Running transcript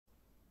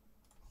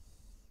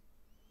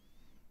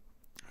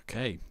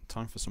Okay,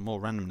 time for some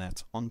more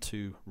RandomNet. On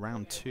to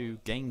round 2,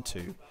 game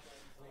 2.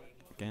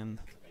 Again,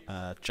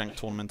 Jank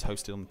tournament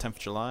hosted on the 10th of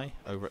July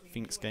over at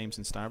Phoenix Games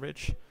in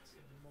Stourbridge.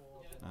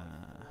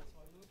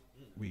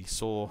 We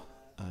saw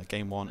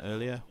game 1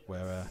 earlier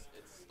where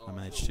I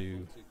managed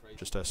to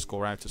just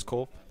score out as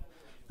Corp.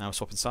 Now we're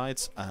swapping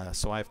sides.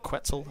 So I have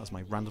Quetzal as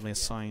my randomly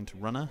assigned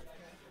runner.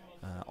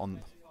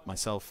 On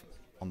myself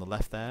on the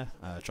left there,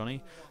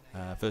 Jonny,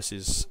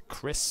 versus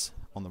Chris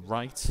on the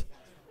right,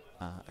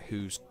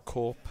 whose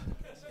Corp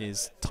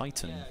is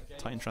Titan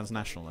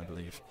Transnational, I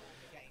believe.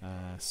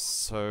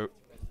 So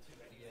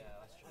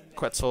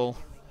Quetzal,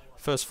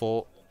 first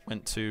fought,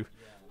 went to,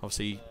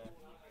 obviously,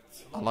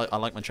 I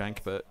like my jank,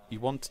 but you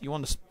want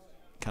to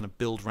kind of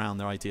build around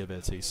their idea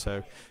abilities.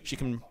 So she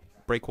can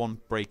break one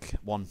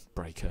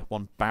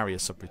barrier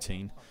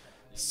subroutine.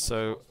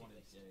 So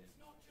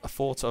a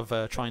thought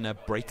of trying a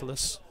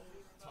breakerless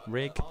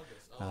rig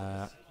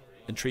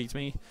intrigued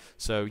me.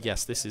 So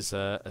yes, this is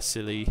a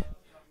silly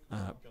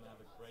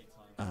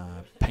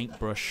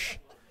paintbrush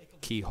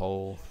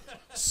keyhole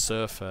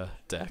surfer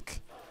deck,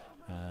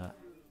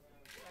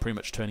 pretty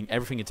much turning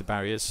everything into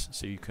barriers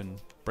so you can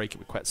break it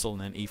with Quetzal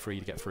and then E3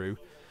 to get through,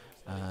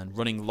 and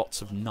running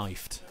lots of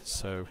knifed.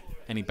 So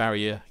any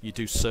barrier you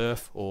do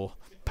surf or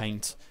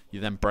paint, you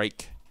then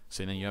break,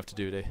 so then you have to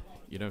do it,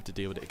 you don't have to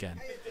deal with it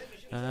again.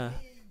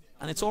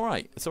 And it's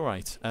alright,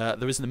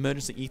 there is an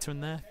emergency eater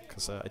in there,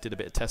 because I did a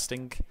bit of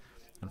testing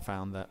and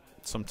found that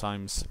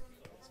sometimes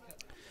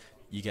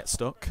you get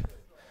stuck.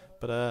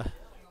 But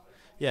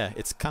yeah,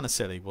 it's kind of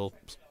silly. We'll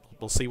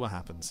see what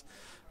happens.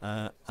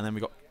 And then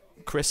we got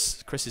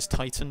Chris. Chris is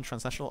Titan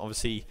Transnational.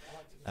 Obviously,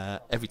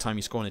 every time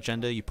you score an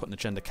agenda, you put an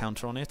agenda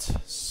counter on it.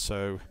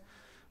 So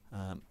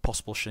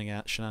possible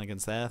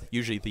shenanigans there.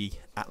 Usually the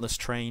Atlas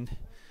train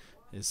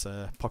is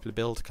a popular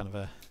build, kind of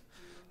a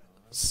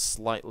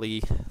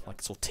slightly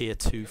like sort of tier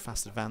 2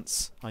 fast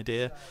advance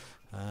idea.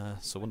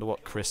 So I wonder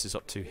what Chris is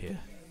up to here.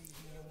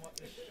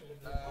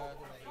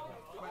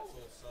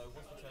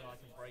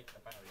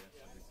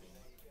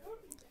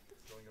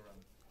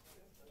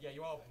 Yeah,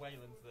 you are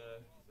Wayland,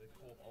 the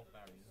Corp of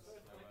barriers.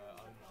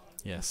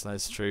 Yes, that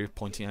is true.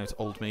 Pointing out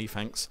old me,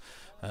 thanks.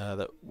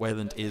 That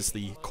Wayland is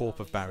the Corp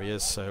of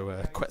barriers,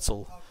 so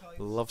Quetzal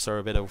loves her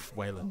a bit of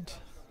Wayland.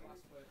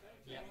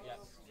 Yeah,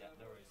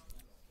 no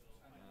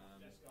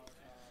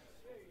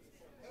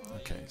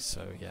worries. Okay,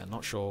 so yeah,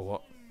 not sure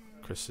what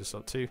Chris is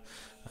up to.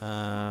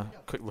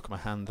 Quick look at my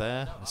hand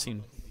there. I've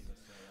seen.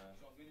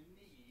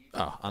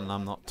 Oh, and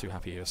I'm not too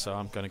happy here, so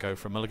I'm going to go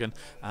for a mulligan.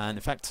 And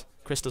in fact,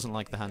 Chris doesn't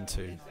like the hand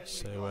too,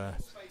 so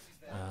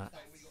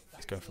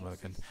let's go for a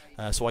mulligan.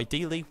 So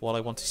ideally, what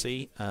I want to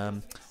see,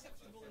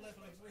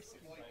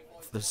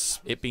 there's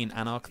it being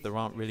Anarch, there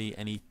aren't really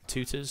any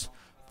tutors,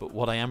 but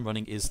what I am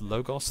running is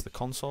Logos, the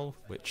console,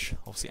 which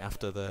obviously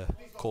after the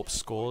Corp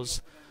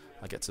scores,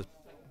 I get to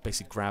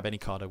basically grab any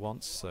card I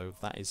want. So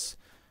that is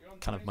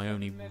kind of my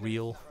only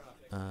real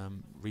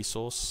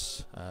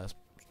resource.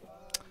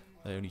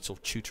 The only sort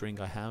of tutoring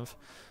I have.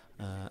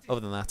 Other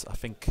than that, I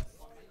think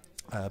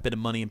a bit of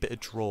money and a bit of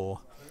draw.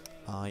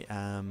 I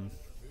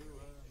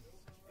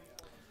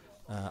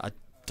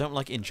don't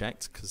like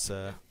inject because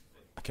I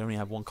can only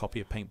have one copy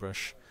of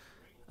paintbrush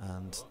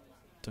and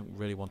don't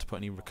really want to put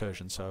any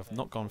recursion, so I've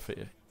not gone for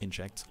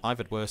inject. I've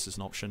had worse as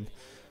an option.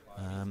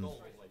 I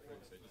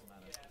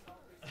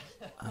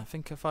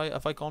think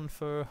have I gone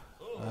for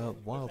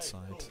wild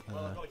side?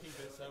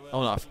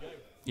 Oh no.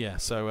 Yeah,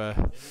 so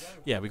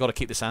yeah, we got to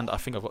keep this hand. I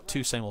think I've got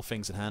 2 same old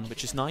things in hand,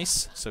 which is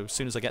nice. So as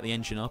soon as I get the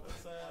engine up,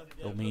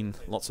 it'll mean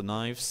lots of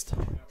knives.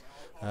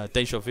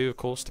 Deja vu, of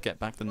course, to get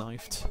back the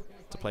knifed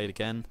to play it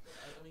again.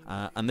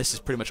 And this is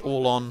pretty much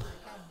all on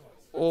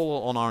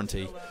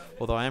R&T.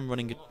 Although I am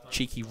running a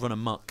cheeky run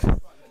amok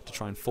to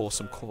try and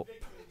force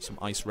some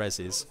ice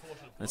reses,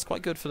 and it's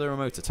quite good for the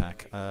remote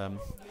attack. I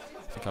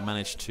think I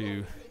managed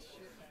to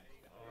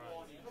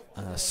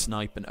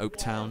snipe an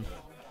Oaktown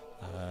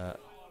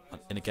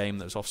in a game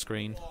that was off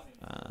screen.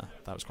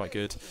 That was quite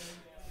good.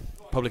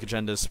 Public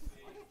agendas.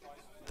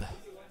 The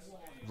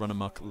Run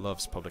Amok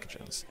loves public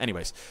agendas.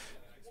 Anyways,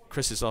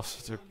 Chris is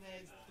off to a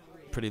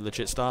pretty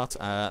legit start.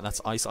 That's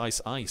ice,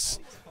 ice, ice.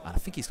 And I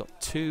think he's got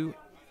 2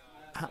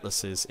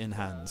 Atlases in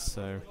hand,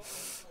 so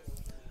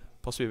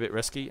possibly a bit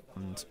risky.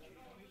 And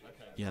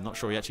yeah, not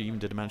sure he actually even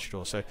did a manage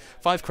draw. So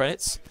 5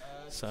 credits.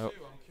 So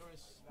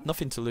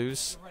nothing to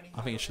lose.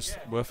 I think it's just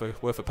worth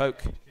a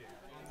poke.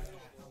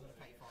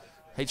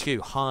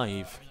 HQ,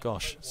 Hive,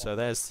 gosh, so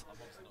there's...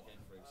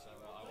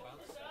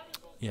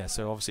 Yeah,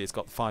 so obviously it's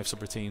got 5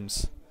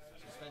 subroutines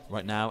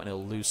right now, and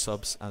it'll lose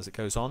subs as it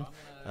goes on.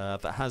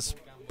 That has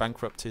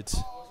bankrupted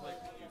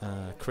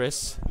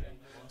Chris,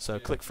 so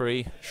click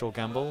free, sure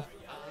gamble,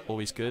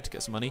 always good,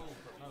 get some money.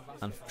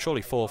 And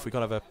surely 4th, we've got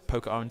to have a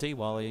poke at R&D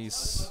while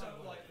he's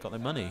got the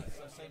money.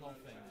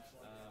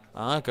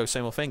 Go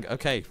same old thing,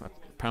 okay,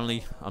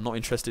 apparently I'm not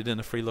interested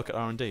in a free look at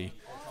R&D.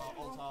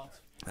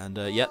 And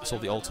yeah, saw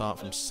the alt art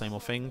from Same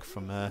Old Thing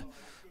from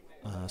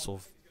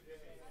sort of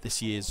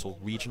this year's sort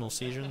of regional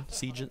season.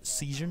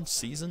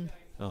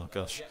 Oh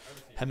gosh.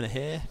 Hemina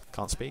here,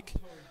 can't speak.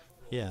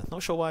 Yeah,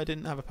 not sure why I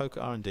didn't have a poke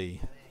at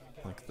R&D.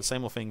 Like, the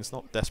same old thing's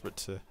not desperate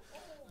to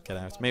get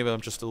out. Maybe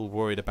I'm just a little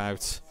worried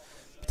about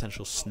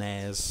potential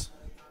snares.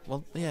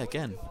 Well, yeah,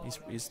 again,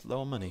 he's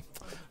low on money.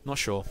 Not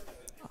sure.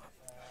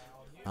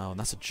 Oh, and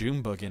that's a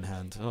June bug in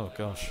hand. Oh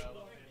gosh.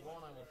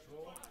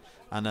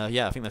 And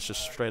yeah, I think that's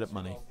just straight up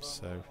money.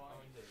 So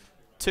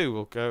 2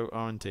 will go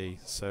R&D.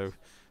 So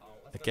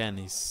again,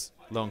 he's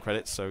low on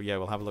credits. So yeah,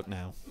 we'll have a look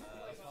now.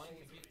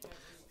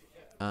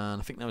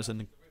 And I think that was a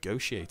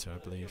negotiator, I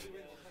believe.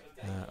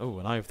 Oh,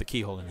 and I have the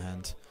keyhole in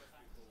hand.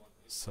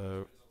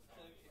 So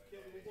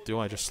do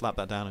I just slap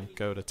that down and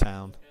go to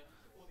town?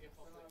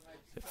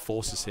 It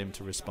forces him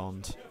to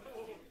respond.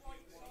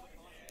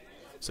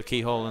 So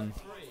keyhole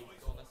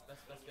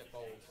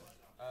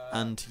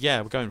and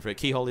yeah, we're going for it.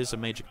 Keyhole is a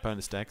major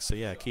components deck, so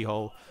yeah,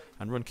 keyhole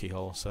and run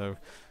keyhole. So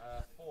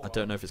I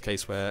don't know if it's a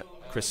case where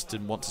Chris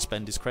didn't want to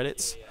spend his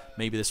credits.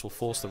 Maybe this will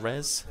force the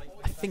res.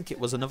 I think it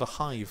was another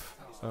hive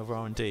over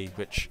R&D,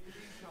 which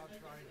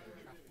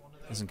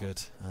isn't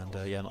good. And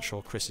yeah, not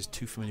sure Chris is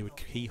too familiar with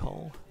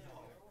keyhole.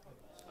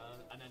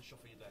 And then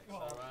shuffle your deck.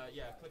 So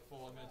yeah, click 4.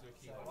 I'm going to do a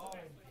keyhole.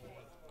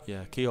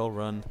 Yeah, keyhole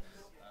run.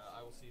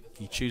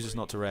 He chooses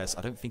not to res.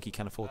 I don't think he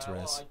can afford to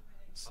res.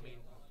 I mean,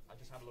 I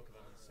just have a look at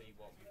them and see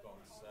what we've got.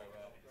 So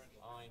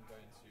I'm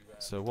going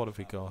to. So what have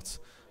we got?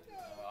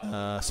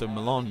 So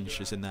Melange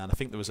is in there, and I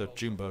think there was a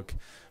June bug.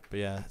 But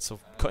yeah, so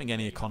cutting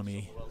any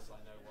economy.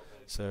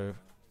 So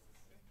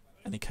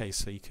any case,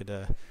 so you could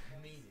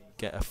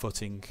get a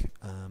footing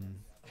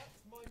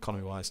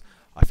economy-wise.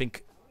 I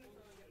think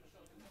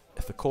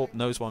if the Corp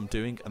knows what I'm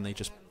doing and they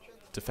just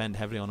defend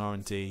heavily on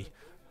R&D,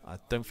 I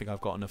don't think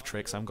I've got enough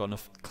tricks. I haven't got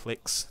enough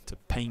clicks to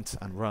paint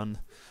and run.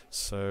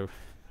 So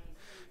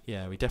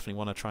yeah, we definitely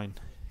want to try and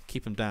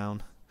keep them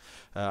down.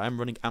 I'm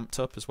running amped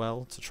up as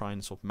well to try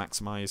and sort of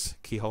maximise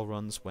keyhole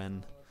runs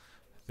when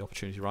the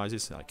opportunity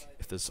rises. Like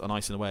if there's an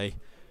ice in the way,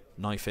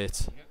 knife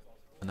it,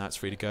 and now it's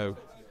free to go.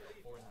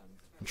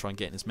 And try and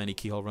get in as many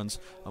keyhole runs.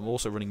 I'm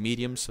also running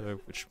medium, so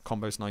which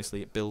combos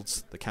nicely. It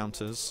builds the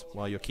counters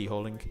while you're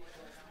keyholing.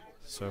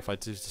 So if I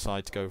do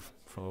decide to go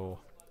for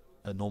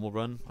a normal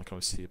run, I can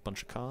always see a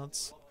bunch of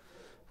cards.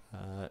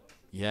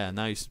 Yeah,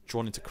 now he's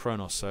drawn into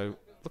Kronos, so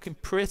looking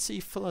pretty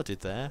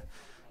flooded there.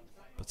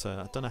 But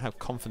I don't know how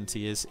confident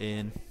he is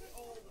in.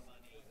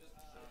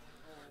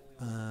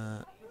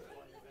 But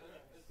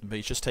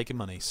he's just taking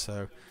money,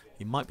 so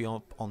he might be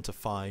on to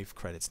 5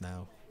 credits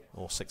now,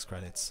 or 6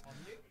 credits.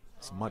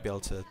 So might be able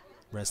to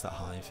res that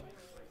hive.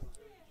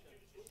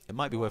 It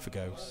might be worth a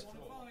go.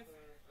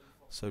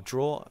 So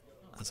draw,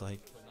 as I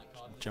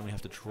generally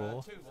have to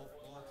draw.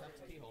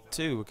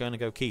 2, we're going to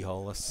go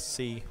keyhole. Let's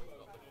see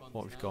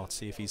what we've got.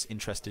 See if he's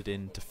interested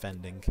in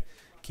defending,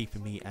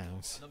 keeping me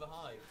out.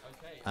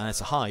 And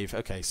it's a hive.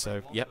 Okay,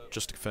 so yep,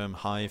 just to confirm,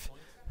 hive.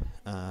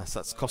 So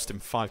that's cost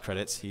him 5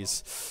 credits.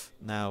 He's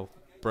now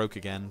broke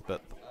again,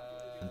 but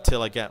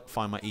until I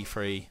find my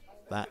E3,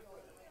 that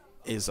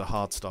is a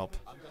hard stop.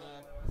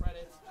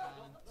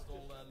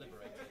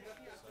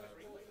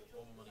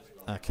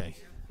 Okay,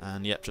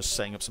 and yep, just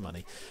setting up some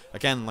money.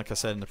 Again, like I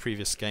said in the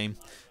previous game,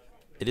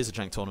 it is a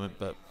jank tournament,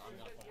 but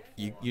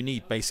you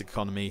need basic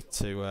economy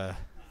to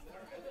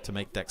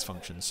make decks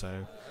function.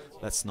 So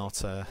let's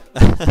not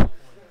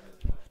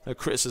no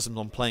criticism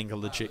on playing a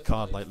legit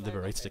card like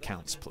Liberated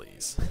Accounts,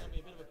 please.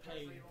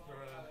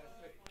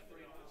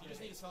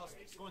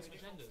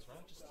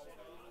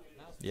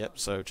 Yep,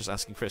 so just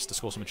asking Chris to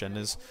score some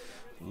agendas,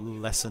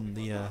 lessen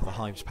the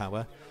hive's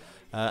power.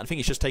 I think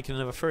he's just taken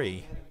another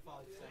 3,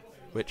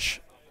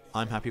 which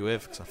I'm happy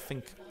with, because I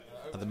think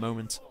at the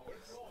moment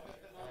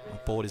my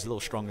board is a little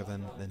stronger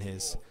than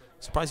his.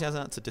 Surprised he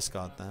hasn't had to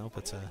discard now,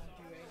 but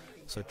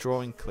so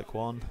drawing, click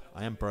 1.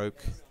 I am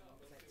broke.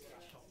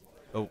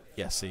 Oh,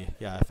 yeah, see,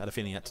 yeah, I've had a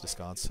feeling he had to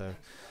discard, so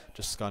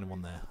just discarding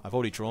 1 there. I've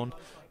already drawn,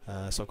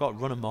 so I've got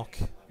Run Amok,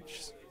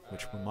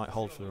 which we might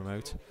hold for the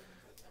remote.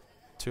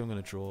 2 I'm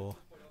going to draw.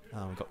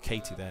 We've got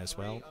Katie there as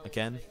well,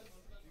 again.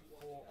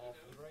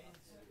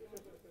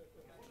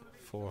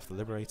 4 off the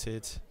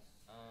Liberated.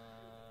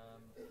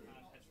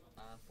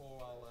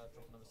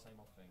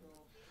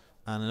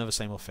 And another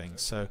same old thing.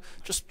 So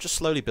just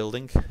slowly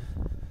building.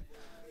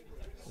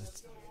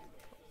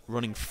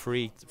 Running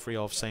free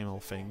of same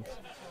old thing.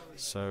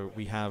 So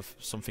we have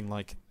something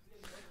like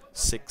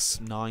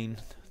 6, 9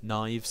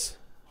 knives,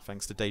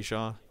 thanks to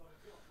Deja.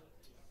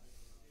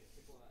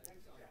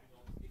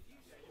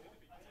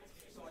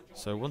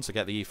 So once I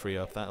get the E3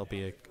 up, that'll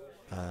be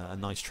a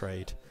nice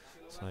trade.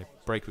 So I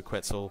break with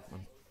Quetzal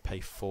and pay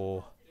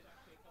 4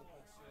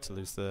 to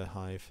lose the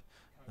hive.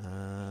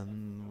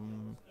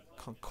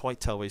 Can't quite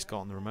tell what he's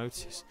got on the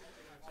remote.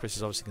 Chris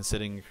is obviously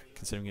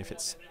considering if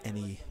it's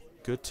any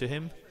good to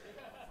him.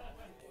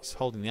 He's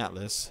holding the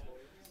Atlas,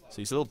 so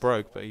he's a little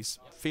broke, but he's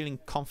feeling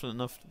confident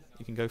enough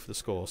he can go for the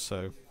score.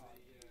 So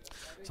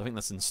I think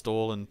that's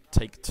install and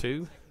take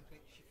 2.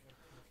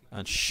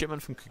 And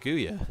shipment from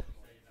Kaguya.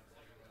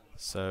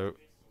 So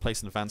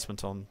place an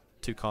advancement on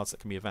 2 cards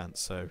that can be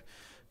advanced. So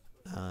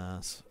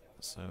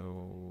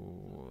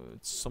So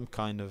it's some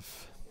kind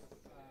of,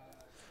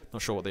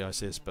 not sure what the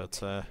ice is,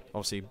 but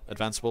obviously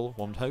advanceable,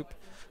 one would hope.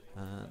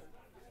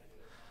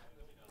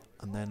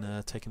 And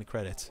then taking the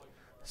credit.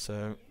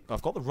 So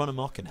I've got the run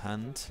amok in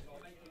hand,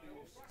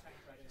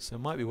 so it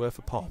might be worth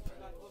a pop.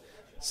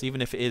 So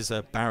even if it is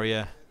a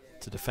barrier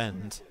to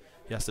defend,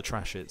 he has to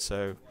trash it.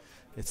 So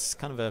it's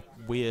kind of a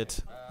weird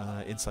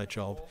inside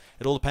job.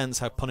 It all depends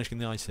how punishing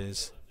the ice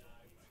is.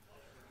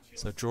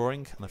 So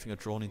drawing, and I think I've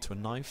drawn into a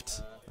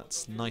knifed.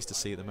 That's nice to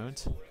see at the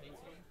moment.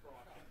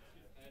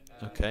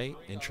 Okay,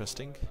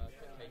 interesting.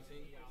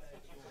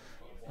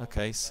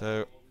 Okay,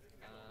 so...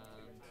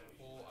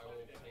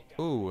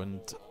 Ooh,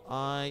 and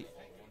I...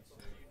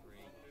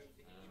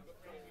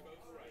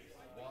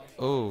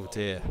 Oh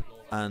dear.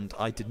 And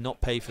I did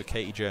not pay for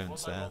Katie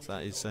Jones there.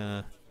 That is...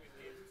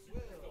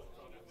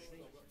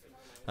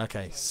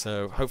 Okay,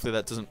 so hopefully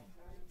that doesn't...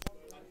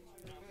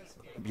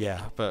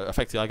 Yeah, but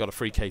effectively I got a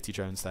free Katie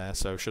Jones there,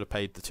 so should have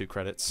paid the 2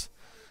 credits.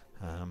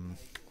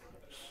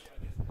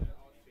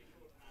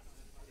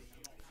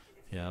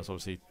 Yeah, I was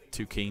obviously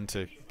too keen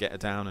to get her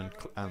down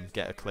and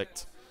get her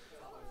clicked.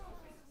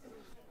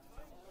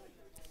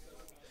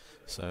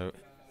 So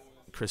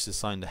Chris has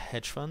signed a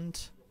hedge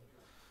fund,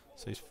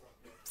 so he's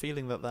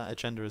feeling that that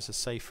agenda is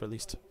safe for at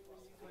least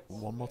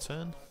one more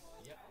turn.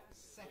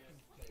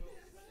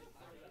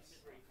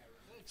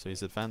 So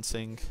he's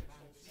advancing,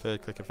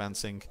 3rd click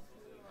advancing.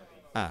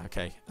 Ah,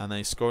 okay, and then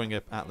he's scoring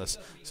up Atlas.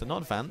 So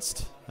not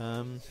advanced,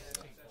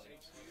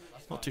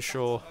 not too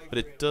sure, but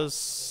it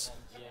does...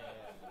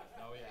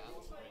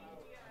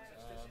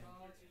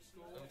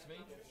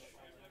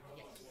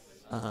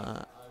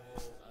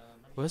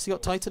 Where's he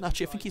got Titan?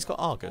 Actually, I think he's got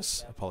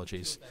Argus.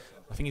 Apologies.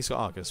 I think he's got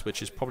Argus,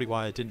 which is probably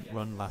why I didn't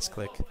run last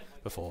click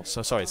before.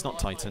 So sorry, it's not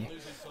Titan.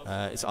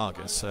 It's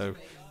Argus. So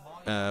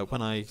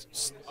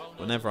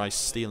whenever I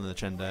steal an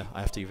agenda,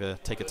 I have to either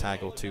take a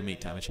tag or 2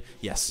 meat damage.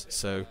 Yes.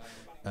 So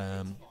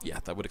yeah,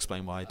 that would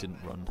explain why I didn't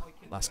run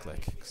last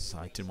click, because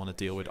I didn't want to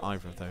deal with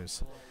either of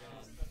those.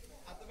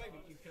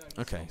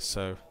 Okay,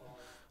 so.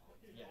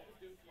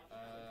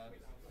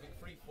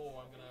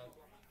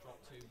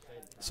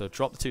 So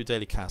drop the 2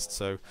 daily casts,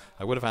 so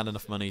I would have had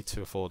enough money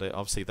to afford it.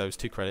 Obviously those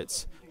 2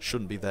 credits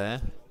shouldn't be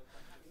there.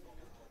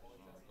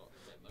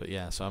 But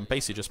yeah, so I'm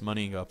basically just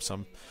moneying up, so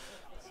I'm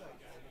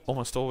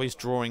almost always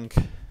drawing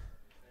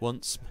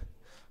once,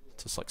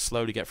 just like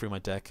slowly get through my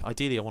deck.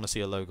 Ideally I want to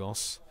see a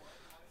Logos,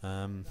 or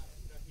an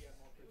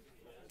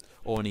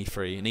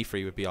E3. An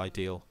E3 would be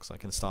ideal, because I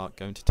can start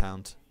going to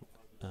town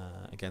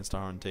against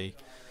R&D.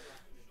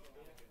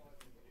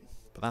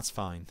 But that's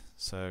fine,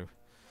 so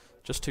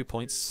just 2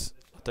 points.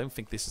 I don't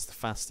think this is the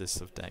fastest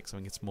of decks. I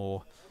think it's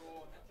more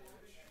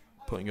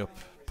putting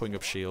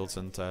up shields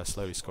and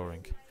slowly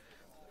scoring.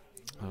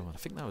 Oh, and I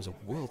think that was a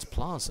World's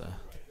Plaza.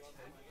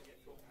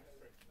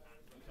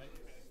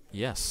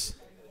 Yes.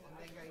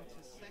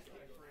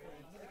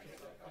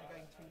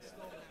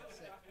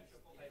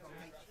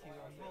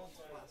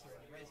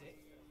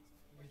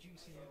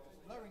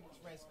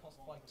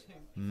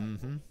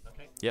 Mm-hmm.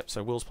 Yep.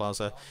 So World's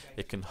Plaza,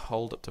 it can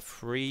hold up to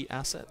 3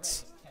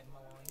 assets,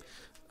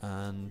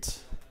 and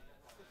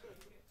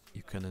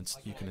you can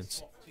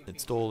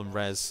install and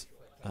res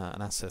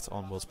an asset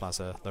on World's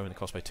Plaza, lowering the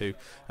cost by 2.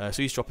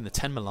 So he's dropping the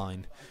 10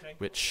 malign,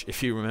 which,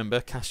 if you remember,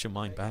 cast your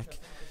mind back,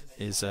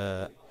 is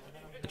a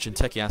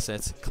Jinteki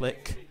asset.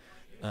 Click,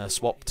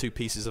 swap 2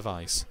 pieces of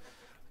ice.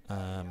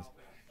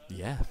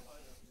 Yeah.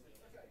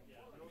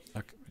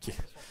 Okay. Yeah.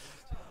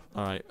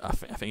 All right. I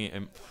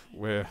think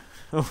we're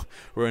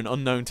in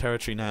unknown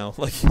territory now.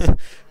 Like.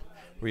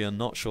 We are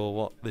not sure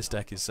what this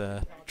deck is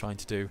trying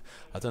to do.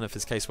 I don't know if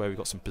it's a case where we've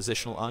got some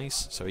positional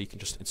ice, so he can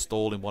just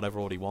install in whatever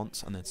order he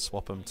wants and then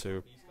swap them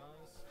to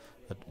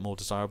a more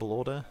desirable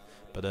order.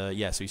 But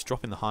yeah, so he's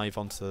dropping the Hive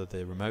onto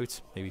the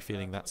remote, maybe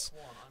feeling that's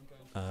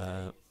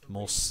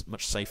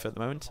much safer at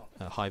the moment.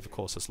 Hive, of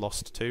course, has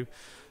lost too.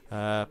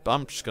 But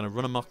I'm just going to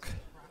run amok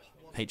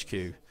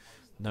HQ,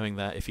 knowing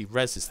that if he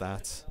reses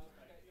that,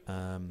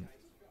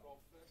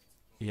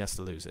 he has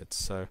to lose it.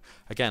 So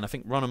again, I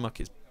think run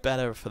amok is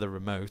better for the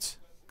remote,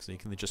 because he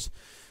can just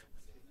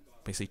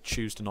basically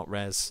choose to not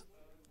res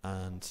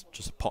and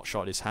just pot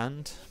shot his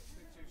hand.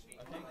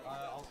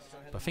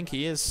 But I think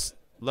he is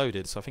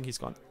loaded, so I think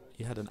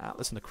he had an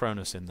Atlas and a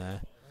Cronus in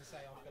there.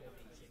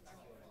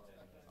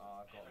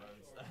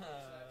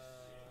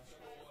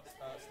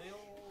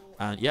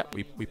 And yeah,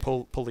 we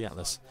pull the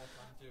Atlas,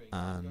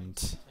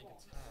 and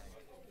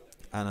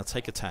I'll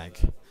take a tag,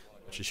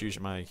 which is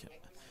usually my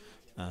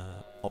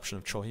option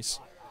of choice,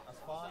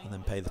 and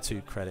then pay the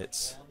 2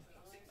 credits.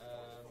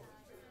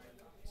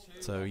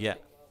 So yeah,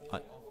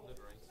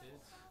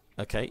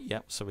 okay,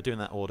 yeah. So we're doing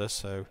that order.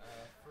 So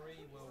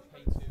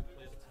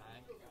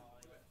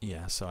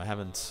yeah, so I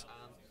haven't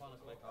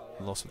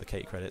lost with the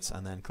Katie credits,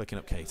 and then clicking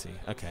up Katie.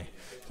 Okay,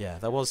 yeah,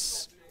 that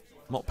was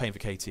not paying for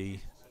Katie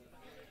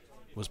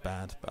was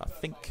bad, but I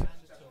think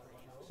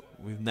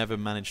we've never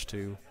managed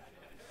to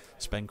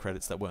spend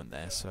credits that weren't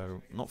there.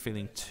 So not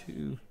feeling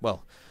too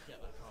well.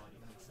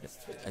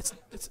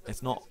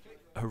 It's not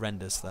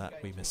horrendous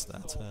that we missed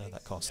that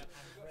that cost.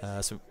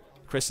 So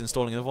Chris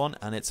installing another one,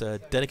 and it's a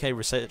dedicated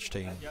research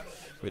team,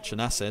 which an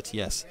asset,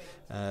 yes.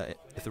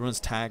 If the run's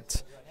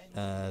tagged,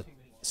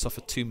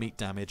 suffer 2 meat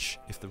damage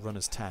if the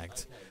runner's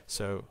tagged.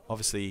 So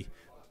obviously,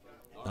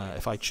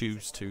 if I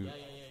choose to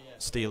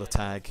steal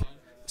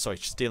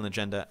an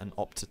agenda and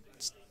opt to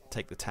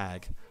take the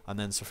tag, I'm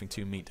then suffering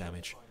 2 meat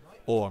damage,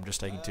 or I'm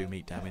just taking 2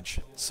 meat damage.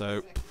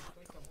 So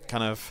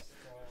kind of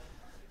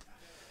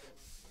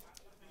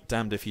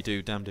damned if you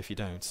do, damned if you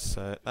don't.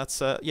 So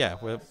that's yeah,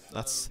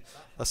 that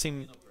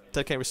seems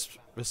dedicated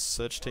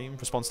research team,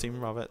 response team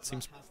rather. It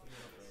seems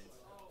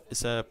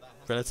it's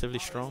relatively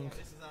strong.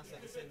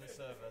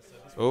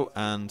 Oh,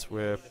 and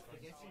we're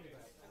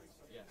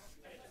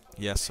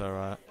yes,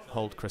 so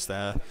hold Chris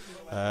there.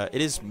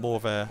 It is more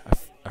of a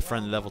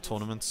friendly level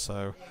tournament,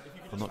 so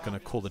I'm not going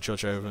to call the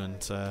judge over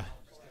and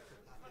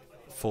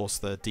force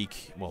the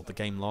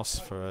game loss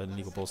for an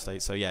illegal ball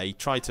state. So yeah, he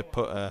tried to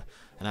put an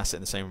asset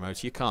in the same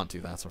remote. You can't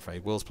do that, I'm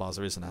afraid. Worlds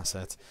Plaza is an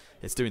asset.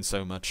 It's doing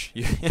so much.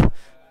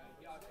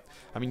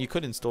 I mean, you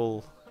could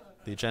install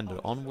the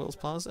agenda on Worlds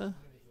Plaza,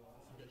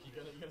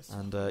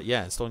 and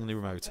yeah, installing the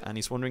remote. And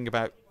he's wondering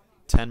about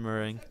 10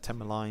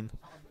 Malign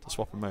to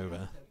swap him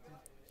over.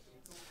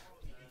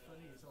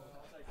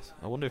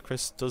 I wonder if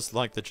Chris does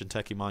like the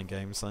Jinteki mind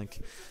games. Like,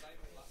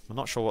 I'm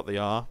not sure what they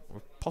are.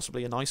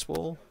 Possibly an ice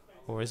wall,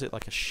 or is it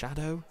like a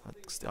shadow?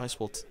 The ice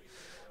wall.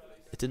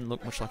 It didn't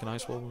look much like an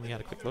ice wall when we had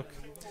a quick look.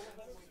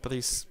 But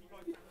he's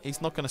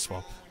not going to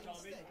swap.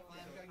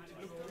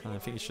 And I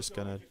think he's just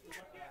going to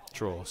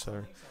draw.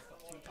 So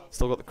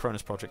still got the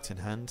Cronus project in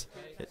hand.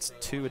 It's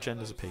 2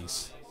 agendas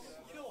apiece.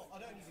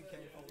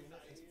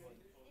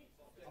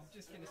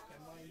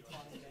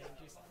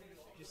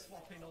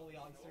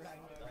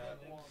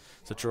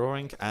 So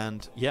drawing,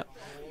 and yep,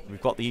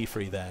 we've got the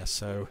E3 there.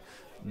 So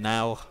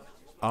now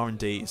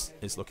R&D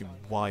is looking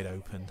wide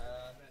open.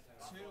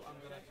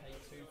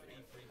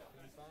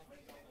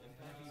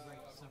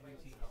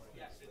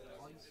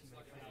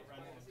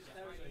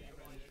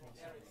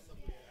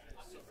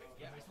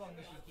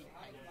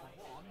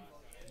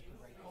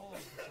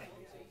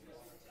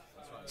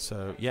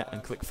 So yeah,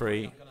 and click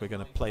free. We're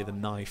going to play the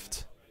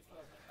knife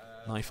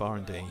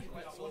R&D.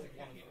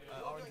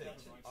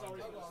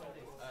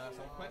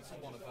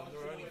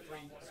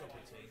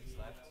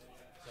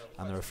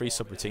 And there are 3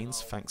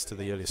 subroutines thanks to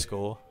the earlier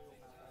score.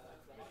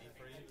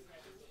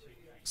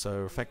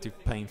 So effective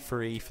paying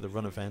 3 for the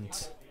run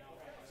event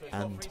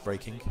and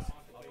breaking.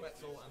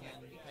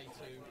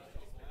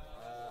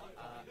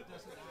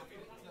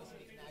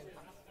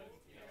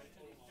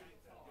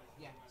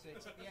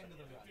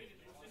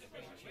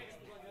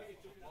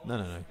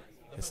 No.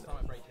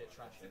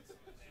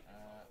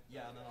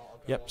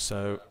 Yep,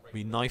 so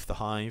we knife the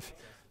hive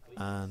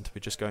and we're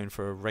just going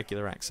for a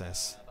regular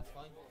access.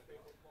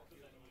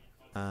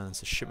 And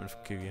it's a shipment for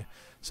Kuya.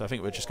 So I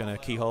think we're just going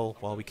to keyhole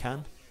while we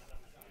can.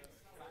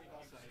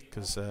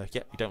 Because,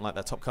 yeah, we don't like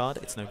that top card.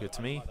 It's no good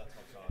to me.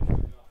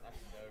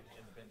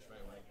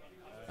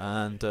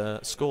 And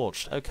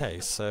Scorched. Okay,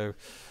 so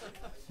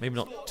maybe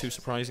not too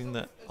surprising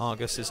that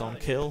Argus is on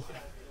kill.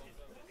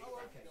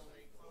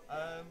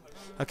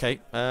 Okay.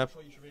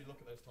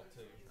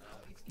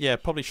 Yeah,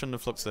 probably shouldn't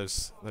have fluxed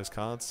those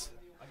cards.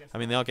 I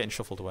mean, they are getting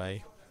shuffled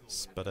away.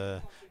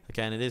 But,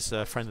 again, it is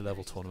a friendly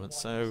level tournament,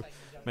 so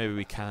maybe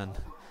we can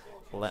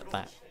let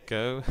that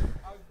go.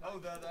 Oh,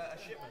 the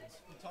shipment.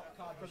 The top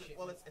card.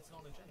 Well, it's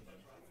not an agenda.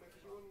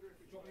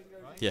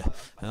 Right? Yeah,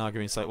 and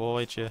argument's like, well,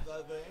 why'd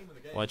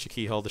you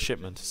keyhole the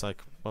shipment? It's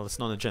like, well, it's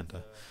not an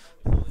agenda.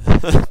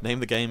 Name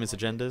the game is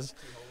agendas.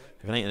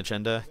 If it ain't an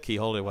agenda,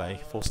 keyhole it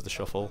away, forces the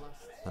shuffle,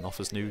 and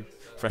offers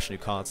fresh new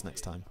cards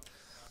next time.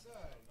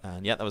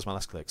 And yeah, that was my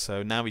last click.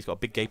 So now he's got a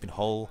big gaping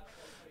hole.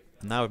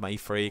 And now with my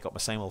E3, got my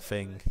same old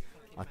thing.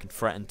 I can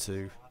threaten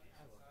to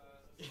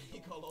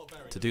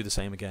do the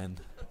same again.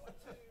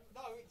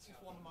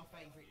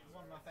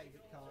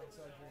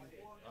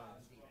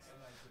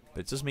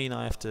 But it does mean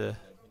I have to.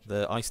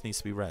 The ice needs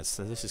to be res.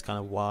 So this is kind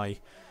of why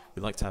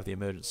we like to have the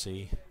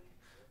emergency.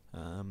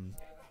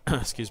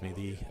 Excuse me,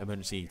 the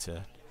emergency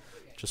eater,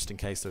 just in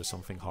case there's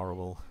something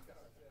horrible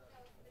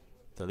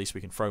that at least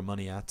we can throw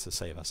money at to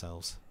save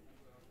ourselves.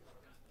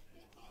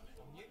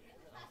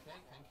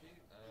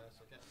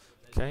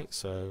 Okay,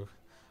 so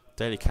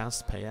daily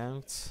cast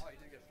payout,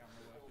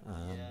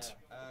 and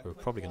we're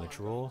probably going to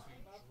draw.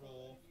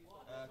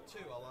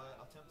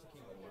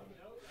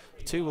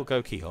 2 will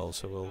go keyhole,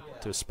 so we'll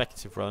do a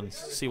speculative run,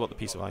 see what the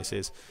piece of ice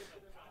is.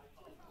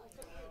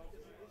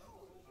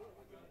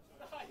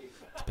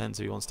 Depends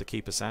if he wants to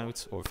keep us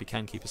out, or if he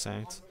can keep us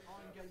out.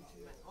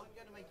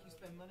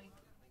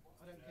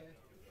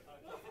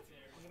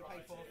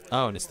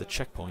 Oh, and it's the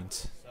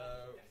checkpoint.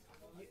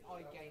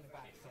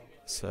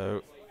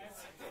 So,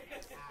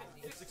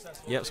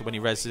 yeah, so when he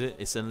reses it,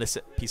 it's an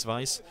illicit piece of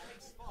ice.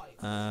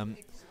 And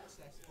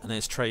then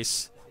it's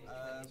trace.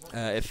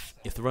 If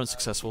the run's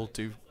successful,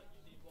 do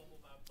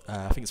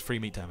I think it's 3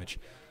 meat damage.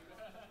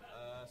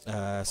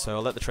 So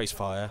I'll let the trace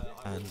fire,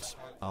 and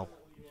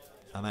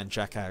then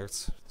jack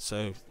out.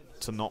 So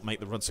to not make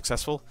the run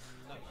successful,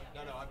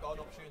 No, no, I've got an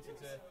opportunity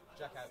to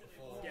jack out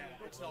before.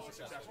 Yeah, it's not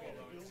successful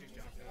though. It's just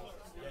jacking out.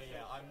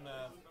 Yeah, I'm.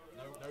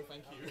 No,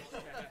 thank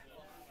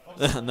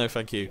you. No,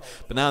 thank you.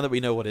 But now that we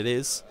know what it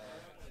is,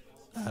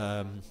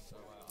 and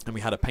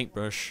we had a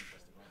paintbrush,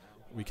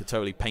 we could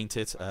totally paint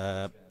it.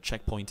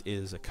 Checkpoint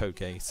is a code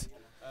gate,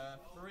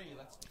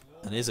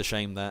 and it is a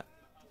shame that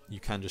you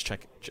can just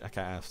check out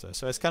after.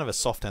 So it's kind of a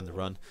soft end to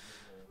run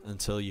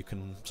until you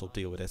can sort of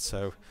deal with it.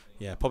 So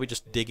yeah, probably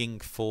just digging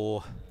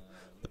for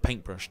the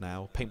paintbrush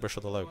now, paintbrush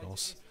or the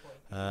logos,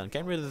 and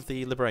getting rid of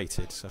the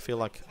liberated. So I feel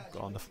like I've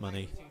got enough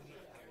money.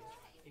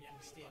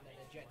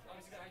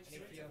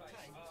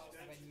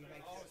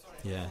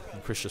 Yeah,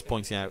 and Chris just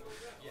pointing out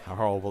how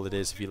horrible it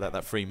is if you let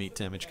that free meat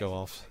damage go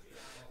off.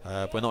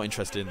 We're not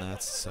interested in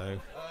that, so.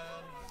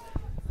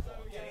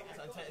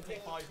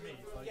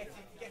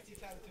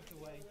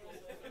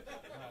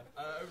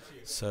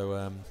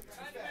 So,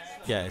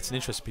 yeah, it's an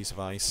interesting piece of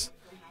ice.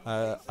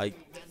 I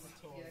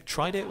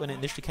tried it when it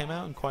initially came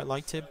out and quite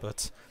liked it,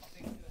 but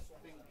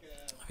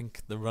I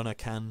think the runner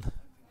can.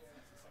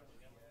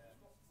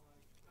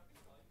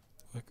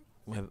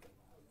 Well,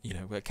 you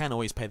know, it can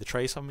always pay the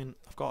trace. I mean,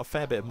 I've got a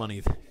fair bit of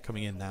money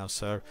coming in now,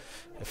 so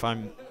if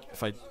I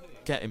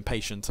get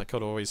impatient, I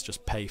could always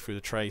just pay through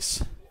the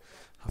trace.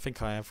 I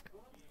think I've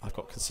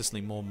got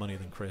consistently more money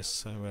than Chris,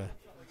 so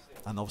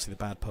and obviously the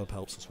bad pub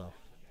helps as well.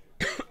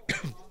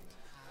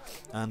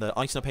 And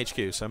icing up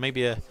HQ, so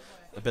maybe a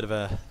bit of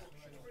a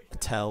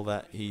tell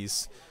that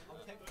he's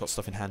got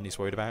stuff in hand he's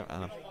worried about,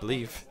 and I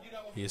believe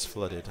he is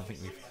flooded. I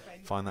think we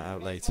find that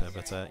out later,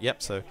 but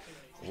yep. So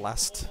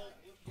last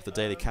of the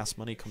daily cast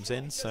money comes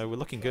in, so we're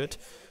looking good.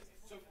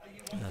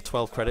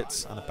 12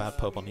 credits and a bad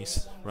pub on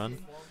his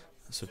run.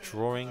 So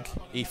drawing,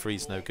 E3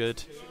 is no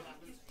good.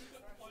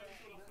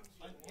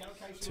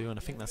 2, and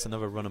I think that's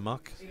another run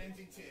amok.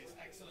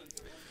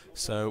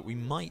 So we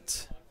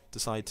might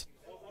decide to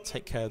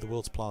take care of the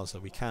World's Plaza.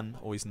 We can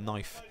always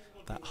knife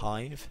that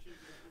hive.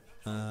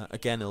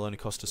 Again, it'll only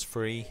cost us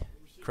 3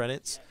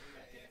 credits.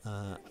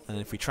 And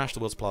if we trash the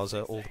World's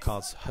Plaza, all the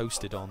cards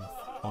hosted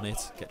on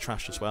it get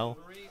trashed as well.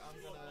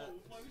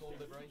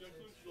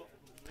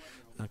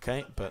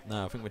 Okay, but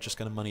no, I think we're just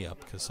going to money up,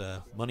 because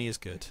money is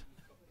good.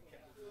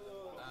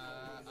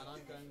 And I'm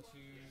going to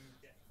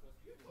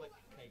click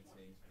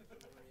Katie.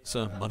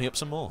 So, money up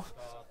some more.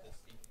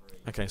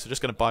 Okay, so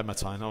just going to bide my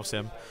time. Obviously,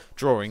 I'm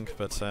drawing,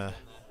 but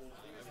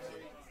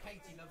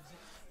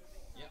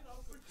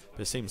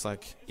it seems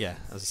like, yeah,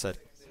 as I said,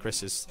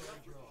 Chris is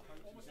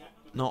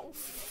not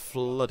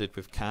flooded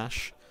with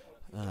cash.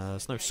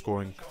 There's no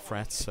scoring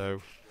threat,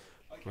 so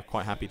we're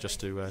quite happy just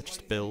to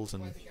build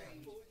and.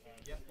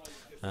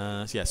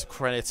 So yes,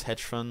 credits,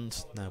 hedge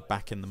fund, now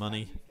back in the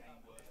money.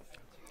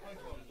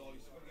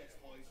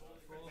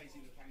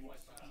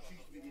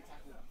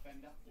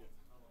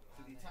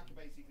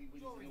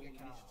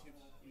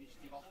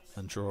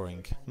 And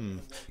drawing.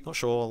 Not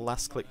sure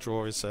last click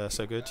draw is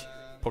so good.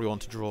 Probably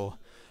want to draw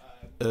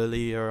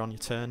earlier on your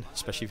turn,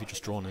 especially if you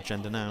just draw an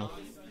agenda now.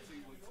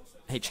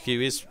 HQ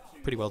is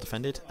pretty well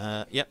defended.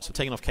 Yep, so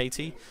taking off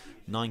Katie,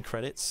 9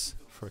 credits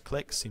for a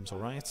click, seems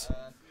alright.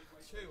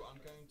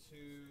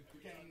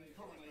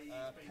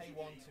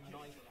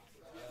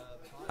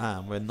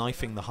 And we're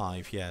knifing the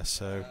hive, yeah,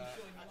 so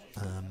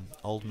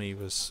old me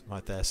was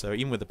right there. So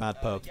even with the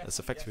bad pub, that's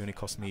effectively only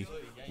cost me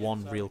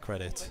 1 real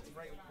credit.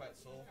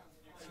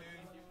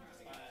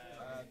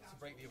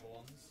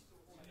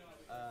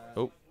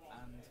 Oh,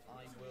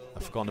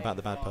 I've forgotten about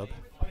the bad pub.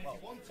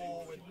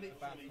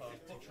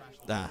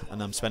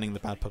 And I'm spending the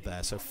bad pub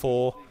there. So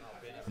 4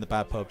 in the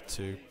bad pub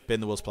to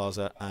bin the World's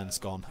Plaza, and it's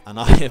gone. And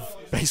I have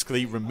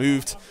basically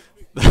removed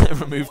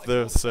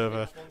the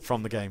server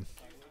from the game.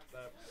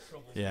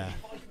 Yeah,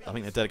 I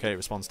think the dedicated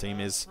response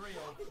team is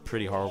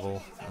pretty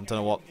horrible. I don't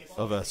know what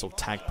other sort of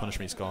tag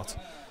punishment he's got.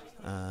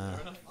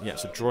 Yeah,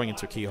 so drawing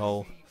into a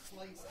keyhole.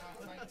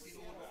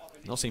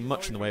 Not seeing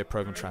much in the way of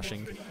program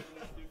trashing.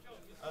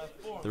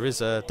 There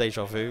is a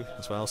deja vu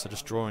as well, so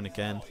just drawing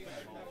again.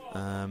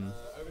 And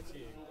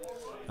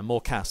more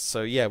casts.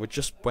 So yeah, we're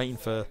just waiting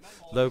for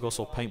Logos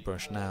or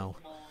Paintbrush now.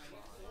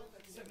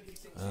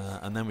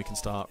 And then we can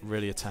start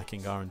really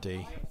attacking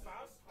R&D.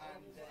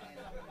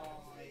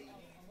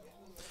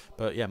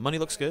 But yeah, money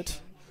looks good.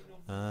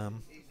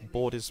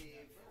 Board is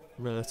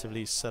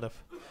relatively set up,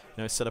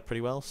 it's set up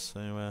pretty well.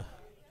 So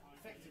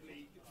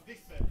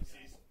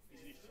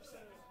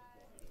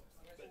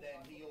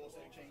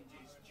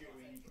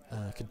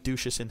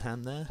Caduceus in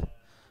hand there,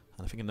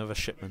 and I think another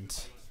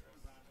shipment.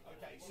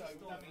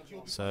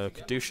 So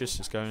Caduceus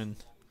is going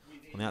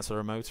on the outside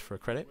remote for a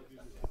credit.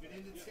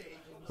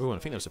 Ooh, and I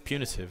think there was a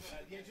punitive.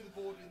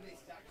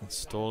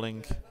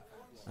 Installing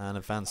and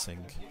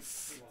advancing.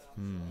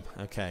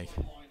 Okay.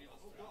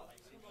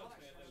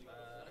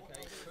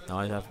 Now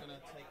I have,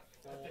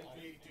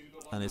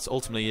 and it's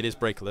ultimately it is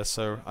breakerless,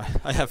 so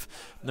I have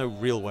no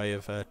real way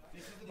of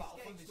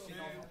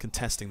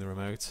contesting the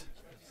remote.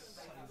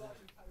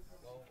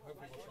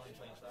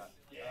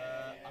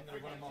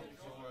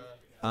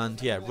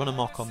 And yeah, run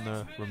amok on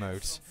the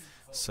remote.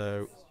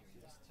 So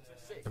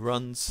it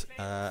runs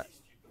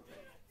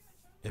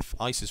if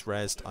ice is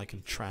rezzed, I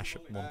can trash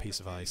one piece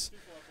of ice.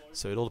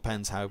 So it all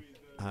depends how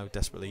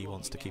desperately he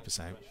wants to keep us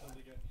out.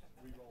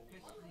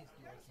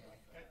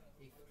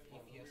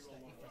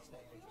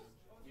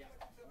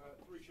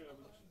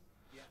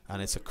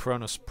 And it's a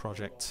Kronos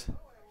project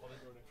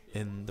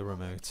in the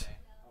remote.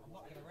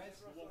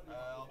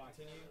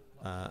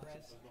 I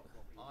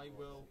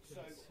will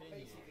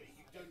continue.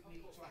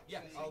 Yeah,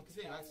 I'll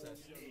continue access.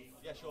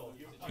 Yeah, sure.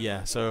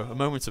 Yeah, so a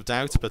moment of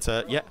doubt, but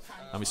yeah,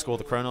 and we score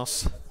the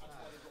Kronos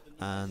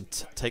and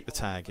take the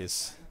tag.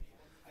 Is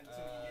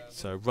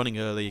so running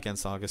early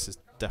against Argus is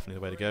definitely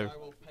the way to go.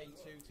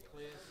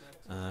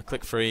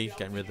 Click free,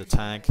 getting rid of the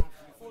tag,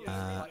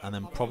 and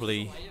then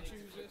probably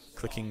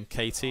clicking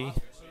KT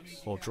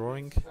or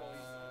drawing.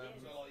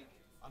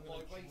 I'm going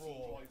to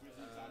draw.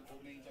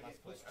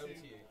 Over to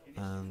you.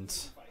 And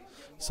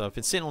so I've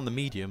been sitting on the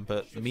medium,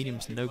 but the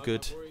medium's no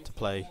good to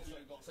play.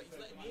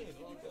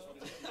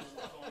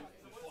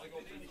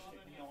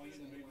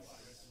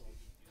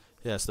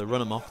 Yes, the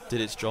runner mock did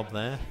its job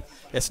there.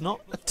 It's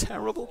not a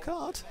terrible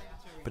card,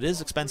 but it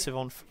is expensive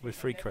with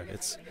free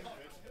credits.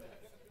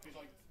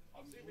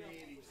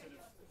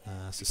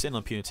 So sitting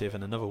on punitive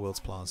and another World's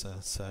Plaza.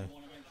 So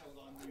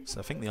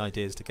I think the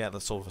idea is to get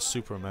the sort of a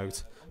super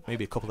remote,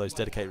 maybe a couple of those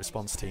dedicated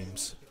response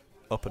teams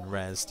up and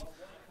rezzed,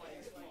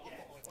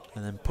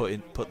 and then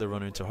put the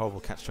runner into a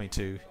horrible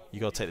catch-22. You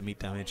got to take the meat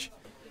damage,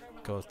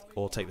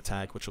 or take the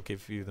tag, which will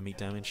give you the meat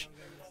damage.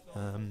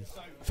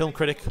 Film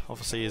Critic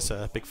obviously is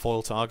a big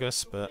foil to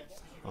Argus, but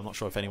I'm not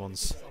sure if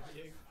anyone's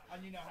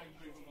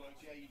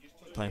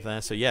playing for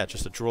there. So yeah,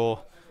 just a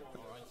draw,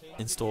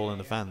 install and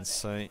advance.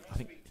 So I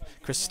think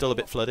Chris is still a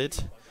bit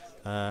flooded.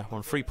 We're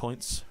on 3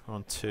 points, we're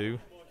on 2.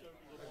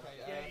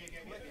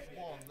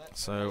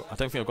 So I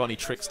don't think I've got any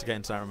tricks to get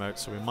into that remote,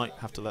 so we might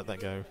have to let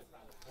that go.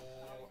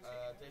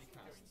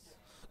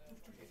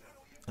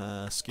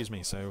 Excuse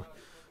me, so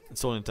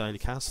installing daily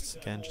casts,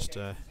 again just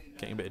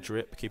getting a bit of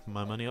drip, keeping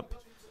my money up.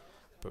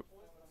 But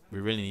we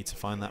really need to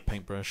find that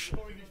paintbrush.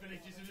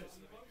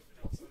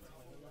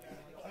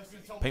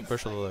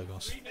 Paintbrush or the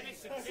logos?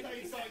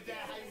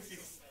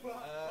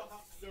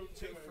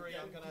 2-3,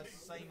 I'm going to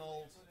same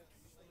old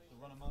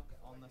run amok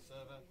on the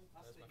server.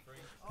 There's my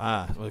free.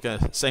 We're going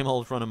to same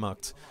old run amok.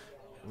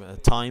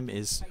 Time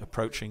is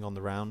approaching on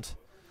the round,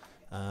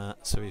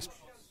 so he's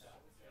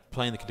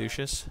playing the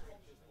Caduceus.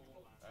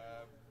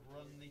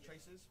 Run the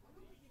traces.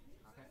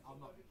 Okay, I'm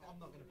not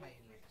going to pay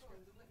any extra.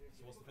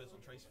 So what's the first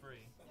one? Trace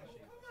free.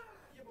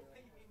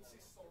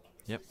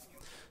 Yep.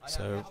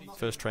 So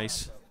first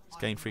trace is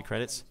gain 3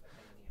 credits.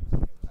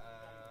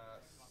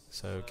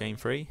 So gain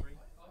 3.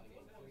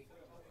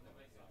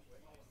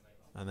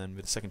 And then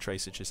with the second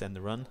trace, it just end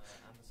the run. And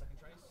the second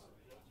trace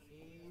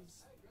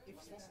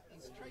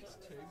is trace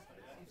 2.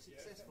 If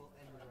successful,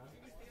 end the run.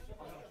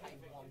 I'm going to pay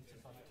 1 to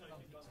bump it to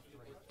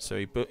 3. So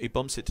he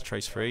bumps it to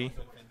trace 3.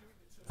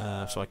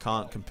 So I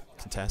can't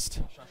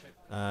contest.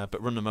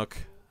 But run amok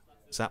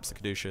zaps the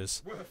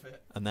Caduceus,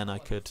 and then I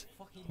could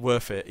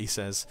worth it. He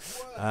says,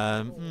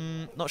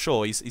 not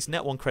sure. He's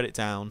net 1 credit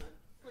down,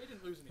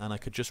 and I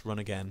could just run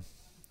again.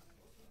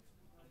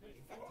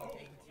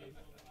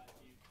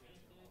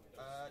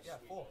 Yeah,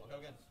 4. I'll go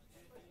again.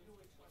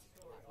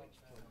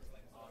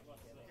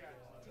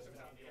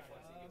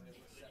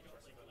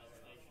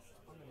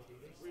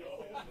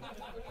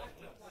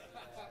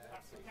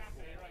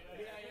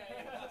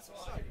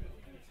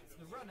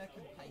 The runner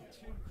can pay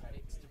 2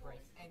 credits to break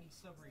any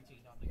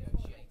subroutine on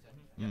Negotiator.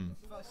 The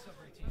first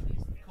subroutine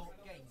is the Corp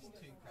gains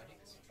 2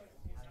 credits,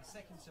 and the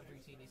second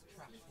subroutine is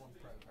Trash 1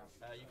 program.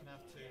 You can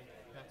have 2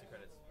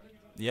 credits.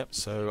 Yep.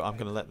 So I'm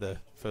going to let the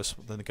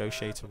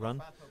Negotiator run.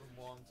 To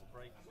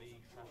break the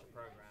Trash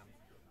program.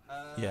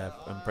 Yeah,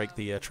 and break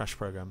the trash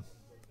program.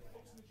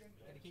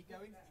 Gonna keep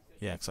going?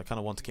 Yeah, because I kind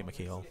of want to keep my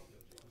keyhole.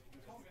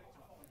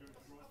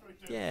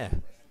 Yeah,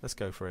 let's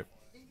go for it.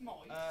 Do you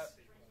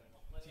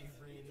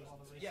really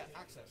want to? Yeah,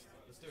 access.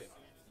 Let's do it.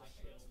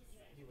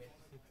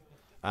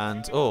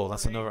 And oh,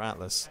 that's another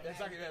Atlas.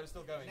 Exactly. Yeah, we're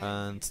still going.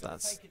 And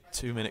that's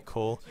 2-minute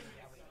call.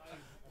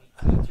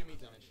 2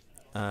 meat damage.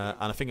 And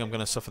I think I'm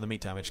going to suffer the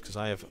meat damage because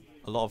I have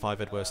a lot of I've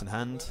had worse in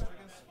hand.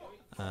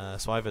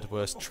 So I've had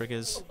worse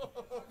triggers.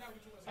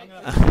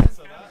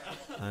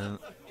 And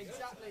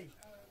Exactly.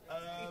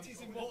 It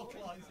is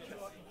immortalised.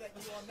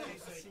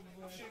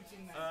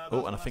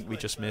 oh, and I think we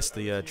just missed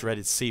the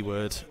dreaded C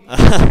word.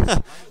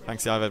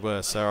 Thanks to I've had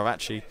worse. So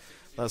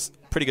that's a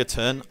pretty good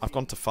turn. I've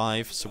gone to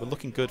 5, so we're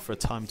looking good for a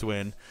timed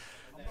win.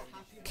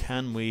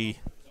 Can we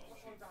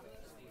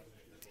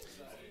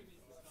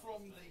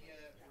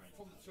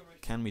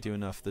do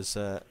enough? There's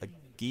a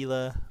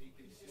Gila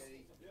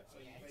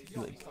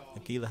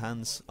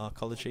Hands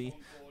Arcology.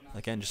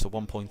 Again, just a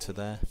 1-pointer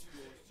there.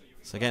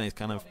 So again, it's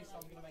kind of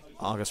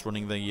Argus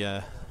running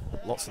the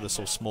lots of the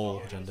sort of small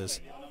agendas.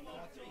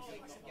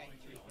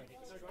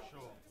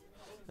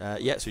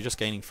 Yeah, so you're just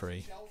gaining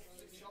 3.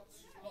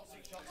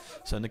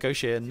 So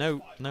Negotiator,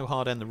 no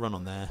hard end the run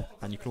on there,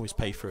 and you can always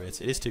pay through it.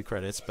 It is 2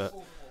 credits, but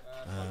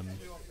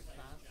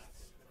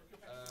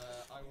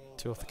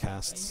 2 off the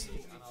casts.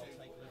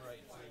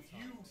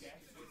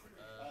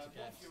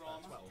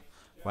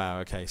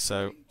 Wow, okay,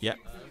 so, yep.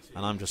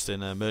 And I'm just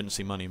in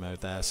emergency money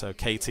mode there. So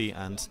Katie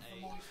and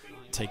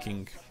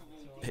clicking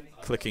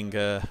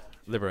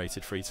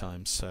liberated 3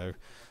 times. So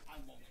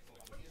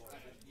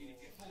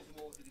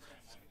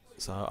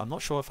I'm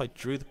not sure if I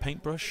drew the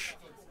paintbrush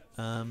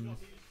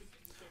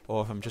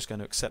or if I'm just going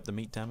to accept the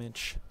meat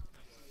damage.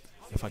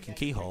 If I can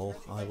keyhole,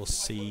 I will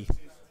see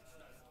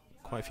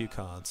quite a few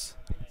cards.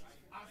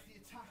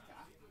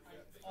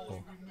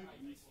 Oh.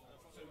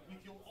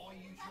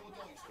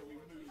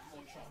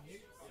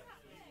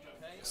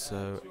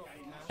 So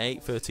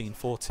 8, 13,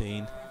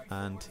 14,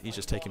 and he's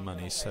just taking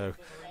money, so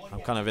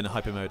I'm kind of in a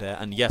hyper mode here.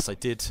 And yes, I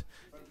did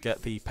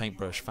get the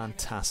paintbrush,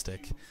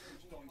 fantastic.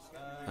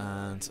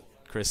 And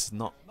Chris is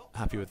not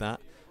happy with that.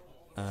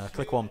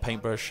 Click 1,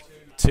 paintbrush.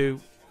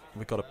 2,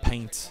 we've got to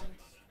paint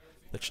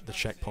the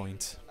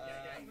checkpoint.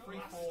 3,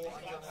 4,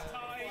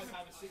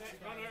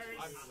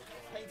 I'm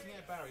painting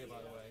a barrier,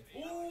 by the way.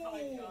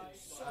 Ooh,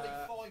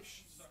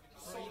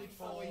 solid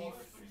 5.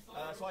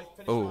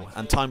 Oh,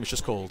 and time was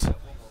just called.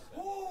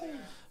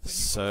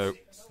 So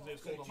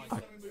I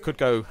could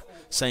go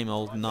same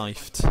old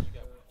knifed. No,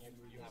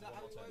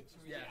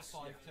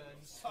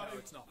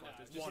 it's not 5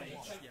 turns. 1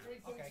 each. Yeah.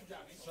 Okay.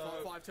 So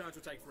 5 turns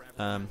will take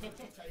forever.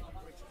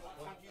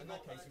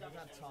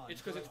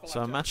 It's 'cause it's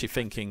So I'm actually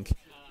thinking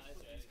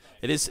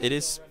it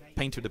is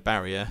painted with a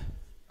barrier.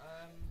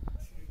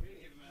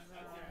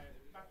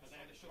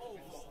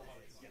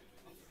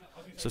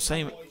 So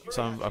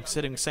I'm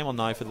sitting same on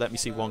knife and let me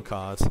see 1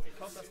 card,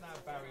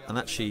 and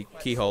actually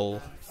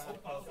keyhole.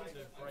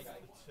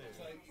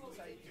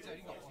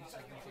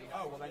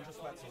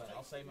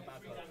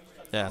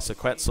 Yeah, so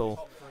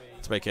Quetzal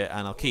to break it,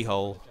 and I'll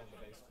keyhole.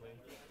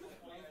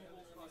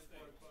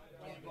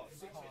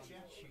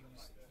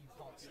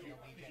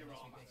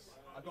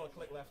 I've got to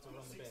click left to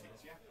run the bin.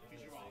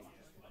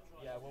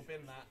 Yeah, we'll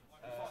bin that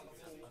and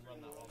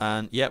run that one.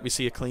 And yeah, we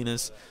see a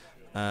cleaners,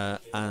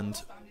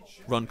 and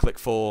run click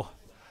 4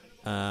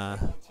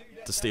 to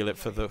steal it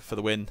for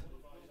the win.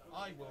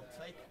 I will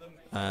take them.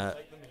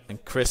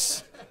 And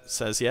Chris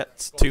says, yeah,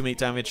 it's 2 meat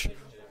damage,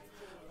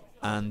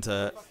 and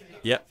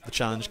yep, the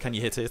challenge. Can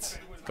you hit it?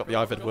 Got the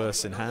Ivad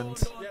Worse in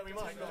hand. Yeah, we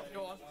might.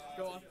 Go on.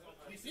 Go on.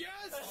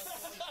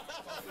 Yes!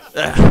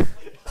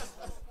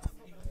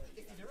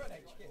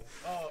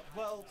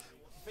 Well,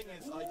 thing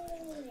is,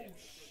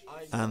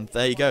 And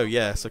there you go.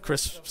 Yeah, so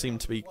Chris seemed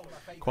to be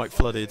quite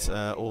flooded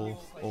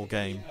all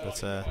game,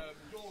 but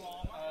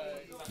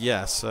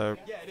yeah. So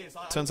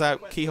turns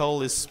out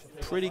keyhole is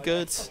pretty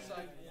good.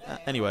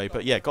 Anyway,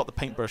 but yeah, got the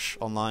paintbrush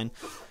online.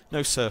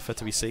 No surfer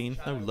to be seen,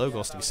 no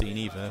logos to be seen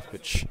either.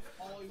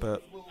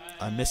 But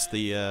I missed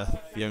the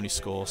only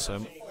score,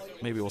 so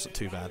maybe it wasn't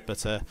too bad.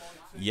 But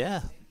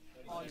yeah,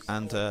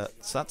 and so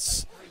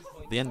that's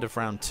the end of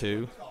round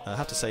 2. I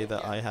have to say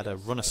that I had a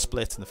runner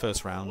split in the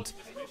first round,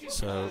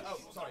 so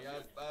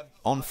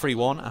on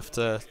 3-1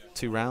 after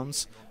 2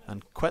 rounds,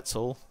 and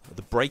Quetzal,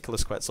 the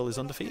breakerless Quetzal, is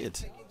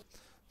undefeated.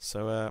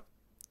 So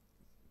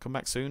come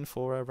back soon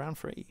for round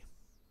 3.